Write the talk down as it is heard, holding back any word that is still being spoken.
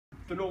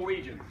the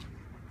Norwegians.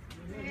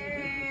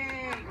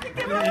 Yay!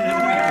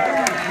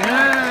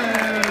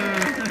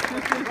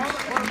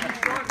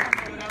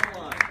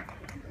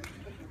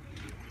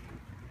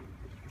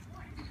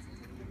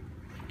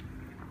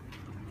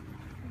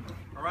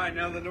 All right,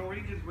 now the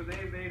Norwegians, when they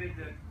invaded,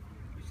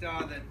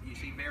 you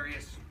see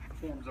various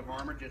forms of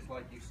armor, just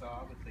like you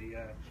saw with the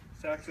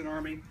Saxon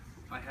army.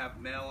 I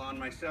have mail on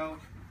myself.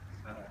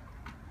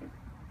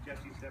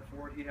 Jesse, step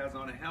forward. He has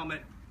on a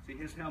helmet. See,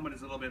 his helmet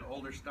is a little bit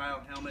older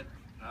style helmet.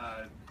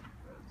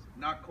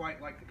 Not quite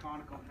like the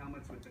conical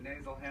helmets with the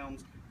nasal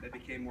helms that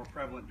became more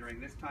prevalent during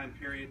this time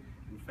period.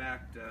 In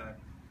fact,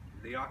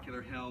 the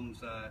ocular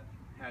helms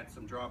had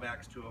some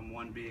drawbacks to them,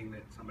 one being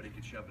that somebody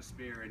could shove a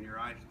spear in your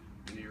eye,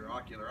 in your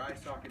ocular eye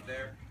socket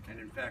there, and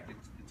in fact,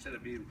 instead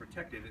of being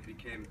protective, it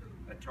became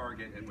a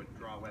target and would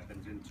draw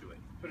weapons into it.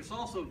 But it's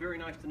also very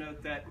nice to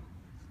note that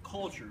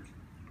cultures,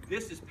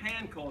 this is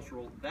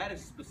pan-cultural, that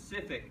is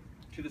specific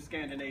to the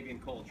Scandinavian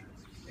cultures.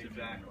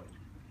 Exactly.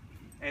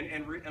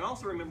 And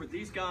also remember,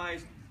 these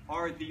guys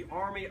are the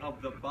army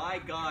of the by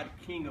God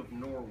King of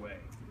Norway.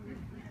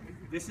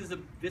 This is the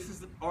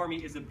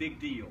army is a big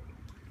deal.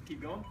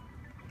 Keep going.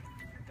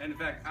 And in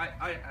fact,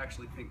 I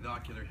actually think the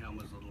ocular helm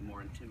was a little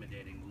more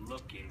intimidating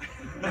looking.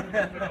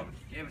 So,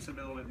 gave us a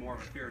little bit more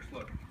of a fierce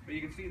look. But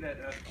you can see that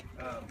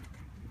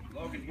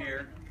Logan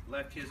here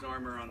left his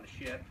armor on the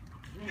ship.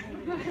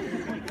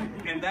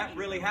 And that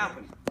really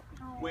happened.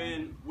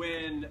 When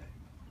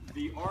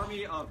the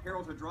army of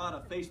Harald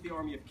Hardrada faced the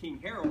army of King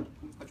Harald,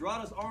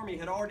 Hardrada's army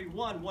had already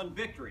won one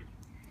victory.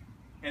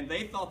 And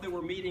they thought they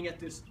were meeting at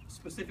this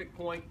specific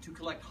point to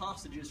collect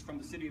hostages from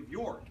the city of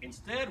York.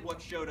 Instead,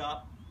 what showed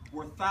up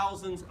were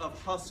thousands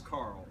of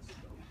huscarls.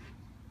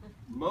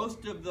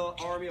 Most of the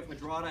army of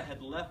Hardrada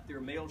had left their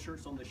mail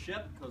shirts on the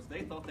ship because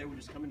they thought they were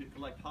just coming to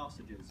collect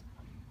hostages.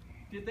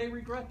 Did they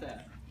regret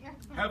that?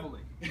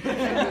 Heavily.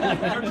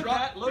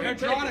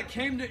 Hardrada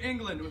came to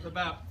England with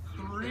about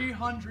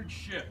 300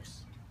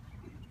 ships.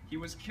 He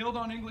was killed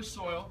on English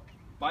soil.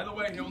 By the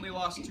way, he only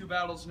lost 2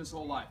 battles in his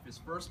whole life. His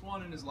first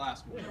one and his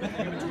last one.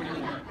 Everything in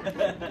between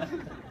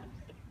weren't.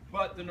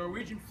 But the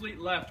Norwegian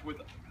fleet left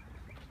with,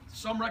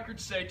 some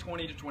records say,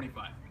 20 to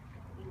 25.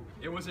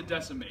 It was a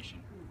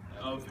decimation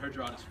of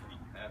Hardrada's fleet.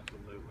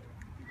 Absolutely.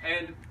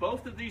 And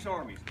both of these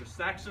armies, the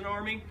Saxon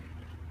army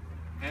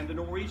and the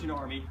Norwegian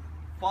army,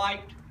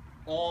 fight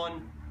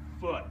on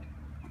foot.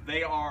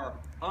 They are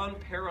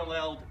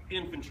unparalleled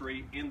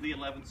infantry in the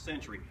 11th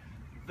century.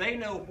 They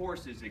know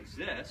horses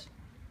exist.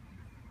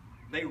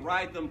 They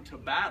ride them to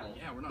battle,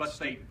 yeah, we're not but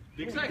stupid.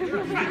 Exactly.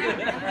 Well,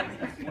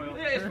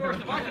 yeah, as far as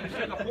the Vikings are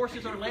concerned, the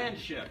horses are land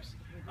ships.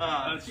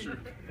 That's true.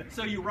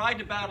 So you ride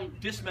to battle,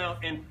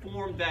 dismount, and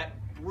form that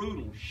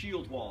brutal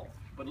shield wall.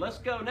 But let's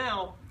go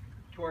now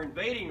to our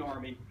invading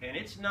army, and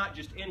it's not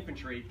just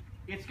infantry.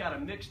 It's got a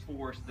mixed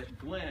force that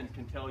Glenn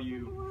can tell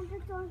you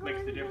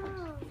makes the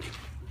difference.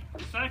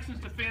 The Saxons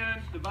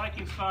defend, the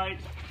Vikings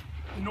fight,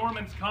 the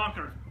Normans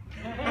conquer.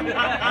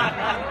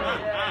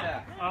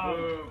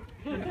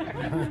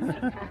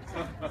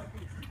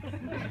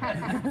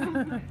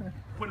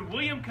 When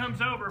William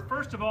comes over,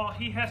 first of all,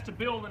 he has to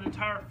build an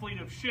entire fleet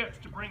of ships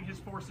to bring his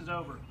forces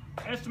over.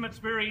 Estimates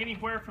vary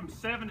anywhere from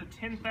 7,000 to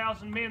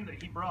 10,000 men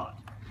that he brought.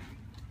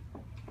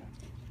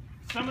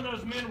 Some of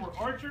those men were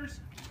archers.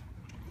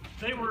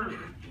 They were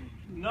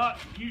not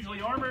usually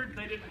armored.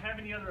 They didn't have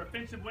any other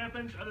offensive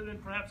weapons other than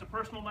perhaps a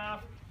personal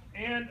knife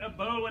and a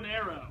bow and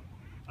arrow.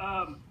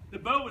 The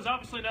bow was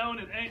obviously known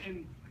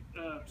in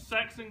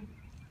Saxon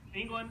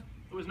England.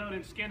 It was known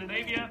in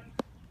Scandinavia.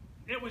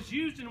 It was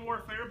used in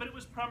warfare, but it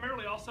was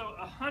primarily also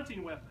a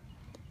hunting weapon.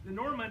 The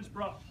Normans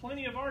brought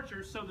plenty of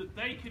archers so that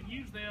they could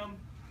use them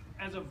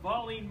as a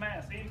volleying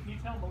mass. Andy, can you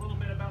tell them a little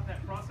bit about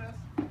that process?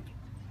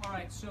 All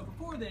right, so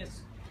before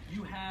this,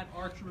 you had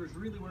archers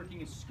really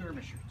working as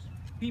skirmishers.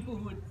 People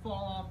who would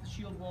fall off the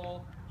shield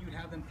wall, you'd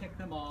have them pick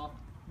them off,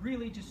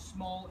 really just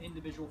small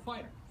individual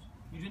fighters.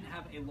 You didn't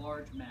have a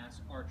large mass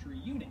archery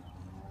unit.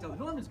 So the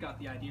Normans got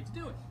the idea to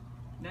do it.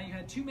 Now you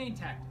had 2 main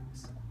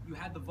tactics. You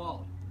had the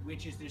volley,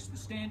 which is just the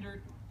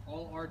standard,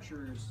 all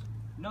archers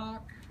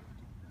knock,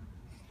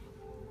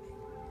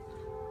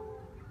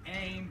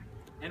 aim,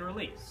 and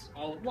release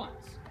all at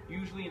once,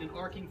 usually in an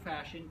arcing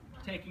fashion,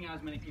 taking out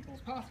as many people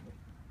as possible.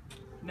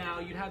 Now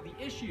you'd have the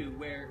issue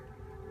where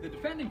the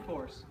defending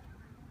force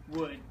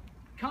would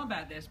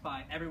combat this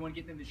by everyone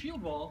getting in the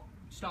shield wall,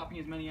 stopping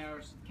as many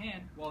arrows as they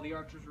can while the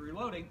archers were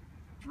reloading,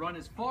 run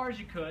as far as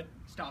you could,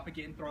 stop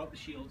again, throw up the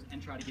shields,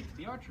 and try to get to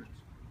the archers.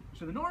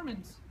 So the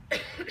Normans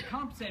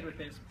compensated with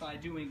this by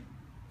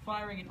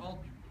firing in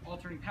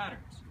altering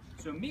patterns.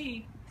 So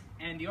me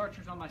and the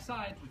archers on my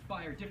sides would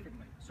fire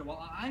differently. So while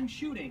I'm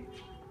shooting,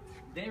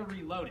 they're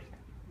reloading.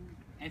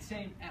 And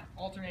same,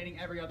 alternating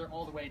every other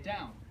all the way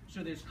down.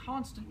 So there's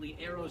constantly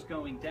arrows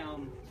going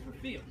down the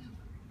field.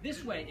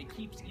 This way, it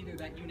keeps either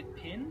that unit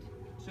pinned,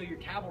 so your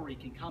cavalry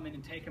can come in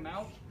and take them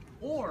out,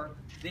 or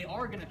they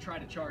are going to try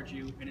to charge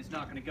you, and it's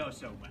not going to go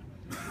so well.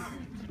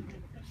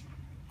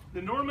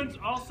 The Normans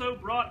also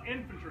brought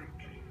infantry.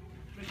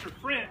 Mr.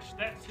 French,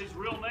 that's his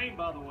real name,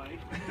 by the way,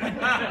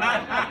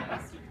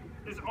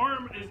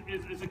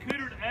 is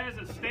accoutred as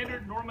a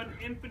standard Norman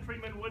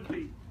infantryman would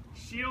be.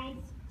 Shield,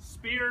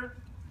 spear,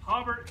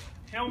 hauberk,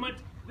 helmet.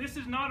 This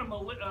is not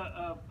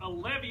a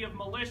levy of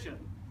militia.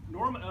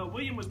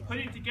 William was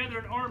putting together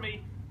an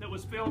army that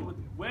was filled with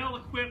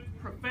well-equipped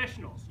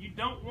professionals. You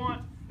don't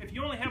want, if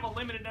you only have a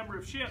limited number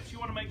of ships, you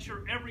want to make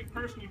sure every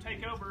person you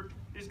take over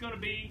is going to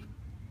be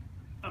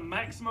a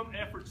maximum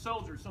effort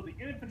soldier. So the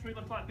infantry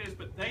looks like this,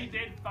 but they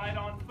did fight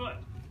on foot.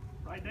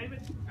 Right,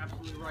 David?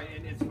 Absolutely right.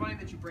 And it's funny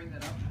that you bring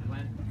that up,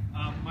 Glenn.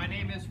 My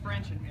name is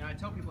French, and I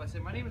tell people, I say,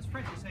 my name is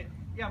French. They say,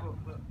 yeah,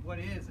 but what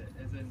is it?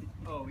 As in,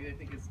 oh, I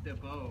think it's de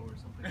beau or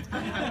something like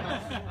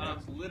that.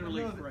 It's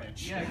literally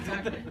French. Yeah,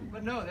 exactly.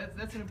 But no,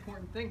 that's an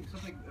important thing.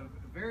 Something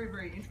very,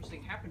 very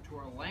interesting happened to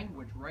our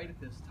language right at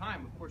this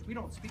time. Of course, we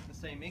don't speak the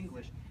same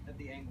English that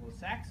the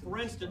Anglo-Saxons. For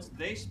instance,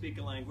 they speak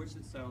a language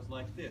that sounds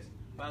like this.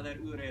 Father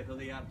Ure to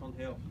the Arton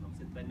Helkman,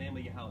 sit by name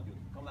of Yahaldu.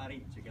 Come out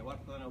each, get what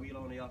on a wheel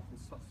on the Arton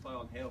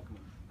Swan Helkman.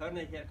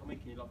 Hörni here come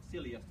in of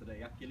silly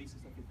yesterday, Achilles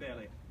is a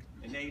belly,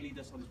 and they lead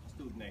us on the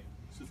studne,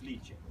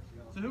 Susliche.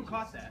 So who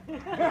caught that?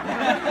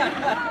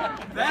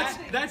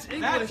 That's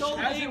English That's Old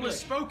as it English. was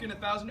spoken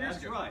 1,000 years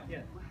That's ago. right.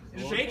 Yeah.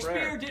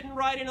 Shakespeare didn't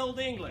write in Old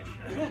English.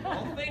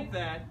 Don't think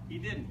that. He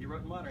didn't. He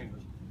wrote in Modern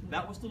English.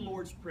 That was the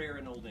Lord's Prayer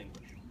in Old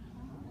English.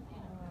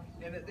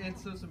 And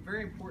so some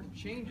very important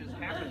changes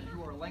happened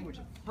to our language.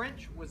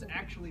 French was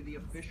actually the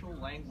official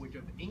language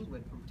of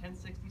England from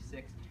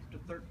 1066 to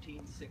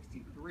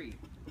 1363.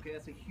 Okay,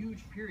 that's a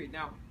huge period.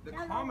 Now, the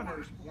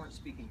commoners weren't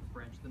speaking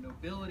French. The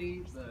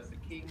nobility, the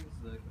kings,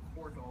 the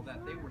court, all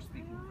that, they were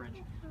speaking French.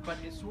 But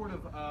it sort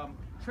of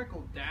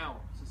trickled down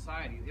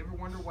society. You ever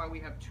wonder why we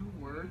have two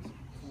words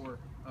for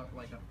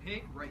like a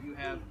pig, right? You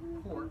have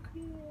pork,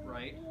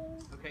 right?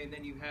 Okay, and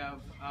then you have...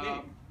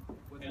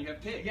 And you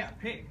have pig. Yeah,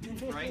 pig,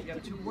 right? You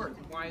have two words.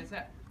 Why is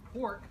that?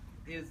 Pork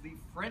is the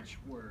French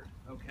word,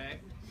 okay?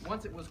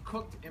 Once it was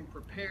cooked and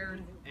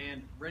prepared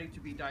and ready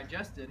to be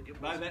digested, it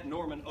was... By that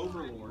Norman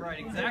overlord. Right,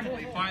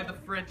 exactly. By the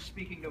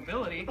French-speaking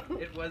nobility,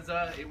 it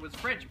was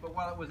French. But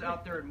while it was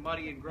out there and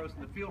muddy and gross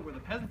in the field where the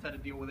peasants had to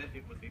deal with it,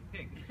 it was a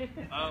pig.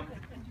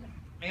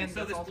 And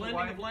so this that's also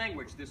blending of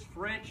language, this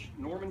French,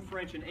 Norman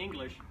French and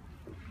English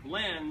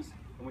blends,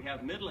 and we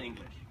have Middle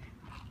English.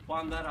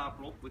 Vandrar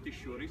April with the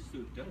Shuri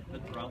Sutta, the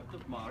drought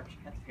of March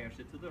hath pierced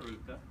to the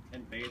ruta,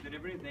 and bathed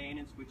every vein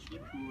in which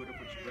liqueur of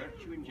which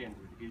virtue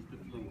engendered is the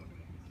fluid.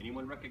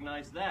 Anyone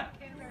recognize that?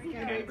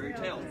 Canterbury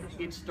Tales.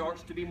 It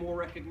starts to be more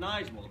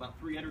recognizable. About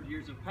 300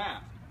 years have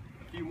passed.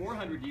 A few more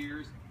 100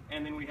 years,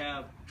 and then we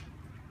have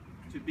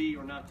to be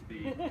or not to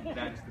be.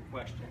 That is the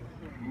question.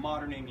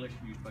 Modern English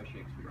used by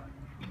Shakespeare.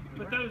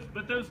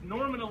 But those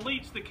Norman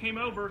elites that came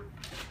over,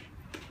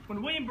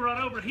 when William brought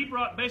over, he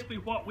brought basically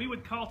what we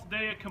would call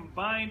today a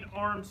combined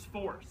arms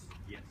force.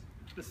 Yes.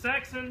 The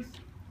Saxons,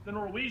 the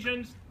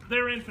Norwegians,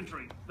 they're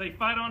infantry. They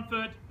fight on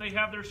foot, they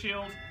have their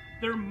shields.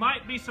 There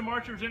might be some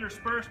archers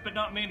interspersed, but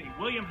not many.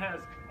 William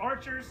has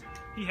archers,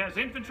 he has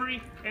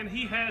infantry, and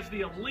he has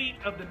the elite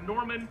of the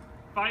Norman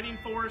fighting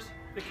force,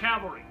 the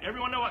cavalry.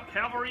 Everyone know what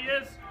cavalry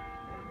is?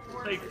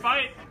 They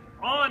fight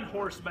on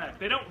horseback.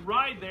 They don't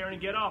ride there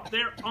and get off.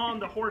 They're on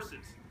the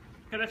horses.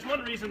 Okay, that's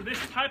one reason this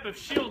type of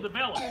shield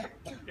developed.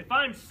 If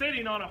I'm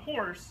sitting on a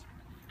horse,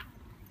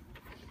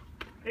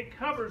 it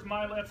covers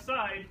my left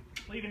side,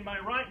 leaving my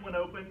right one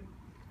open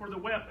for the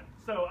weapon.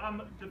 So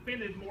I'm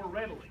defended more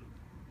readily.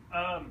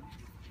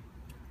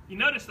 You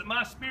notice that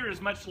my spear is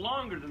much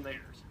longer than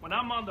theirs. When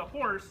I'm on the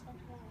horse,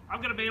 I'm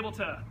going to be able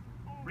to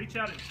reach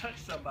out and touch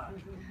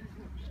somebody.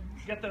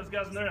 Get those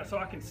guys in there so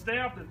I can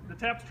stab. The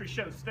tapestry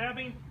shows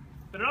stabbing,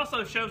 but it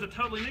also shows a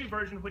totally new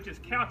version, which is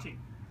couching.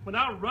 When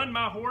I run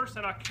my horse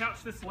and I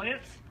couch this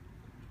lance,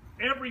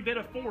 every bit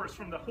of force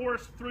from the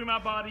horse through my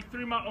body,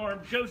 through my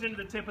arm, goes into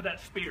the tip of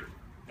that spear.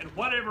 And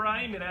whatever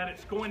I aim it at,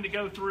 it's going to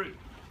go through.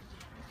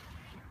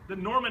 The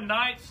Norman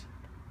knights,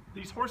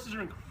 these horses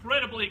are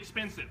incredibly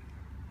expensive.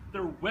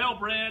 They're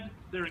well-bred,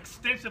 they're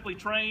extensively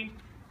trained.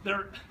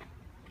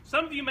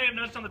 Some of you may have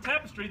noticed on the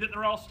tapestry that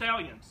they're all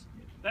stallions.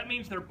 That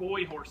means they're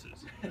boy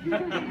horses.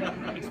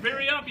 It's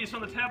very obvious on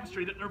the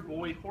tapestry that they're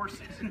boy horses.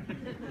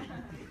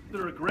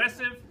 They're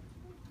aggressive,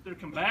 they're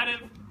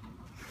combative.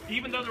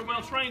 Even though they're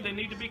well trained, they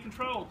need to be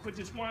controlled, which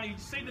is why you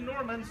see the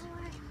Normans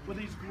with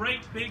these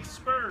great big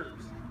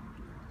spurs.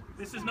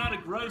 This is not a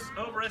gross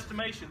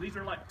overestimation. These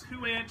are like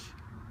 2-inch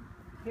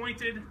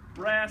pointed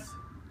brass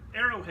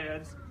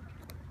arrowheads.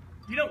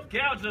 You don't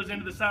gouge those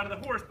into the side of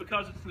the horse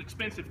because it's an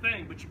expensive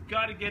thing, but you've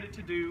got to get it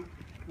to do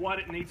what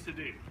it needs to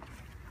do.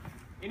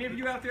 Any of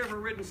you out there ever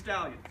ridden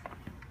stallions?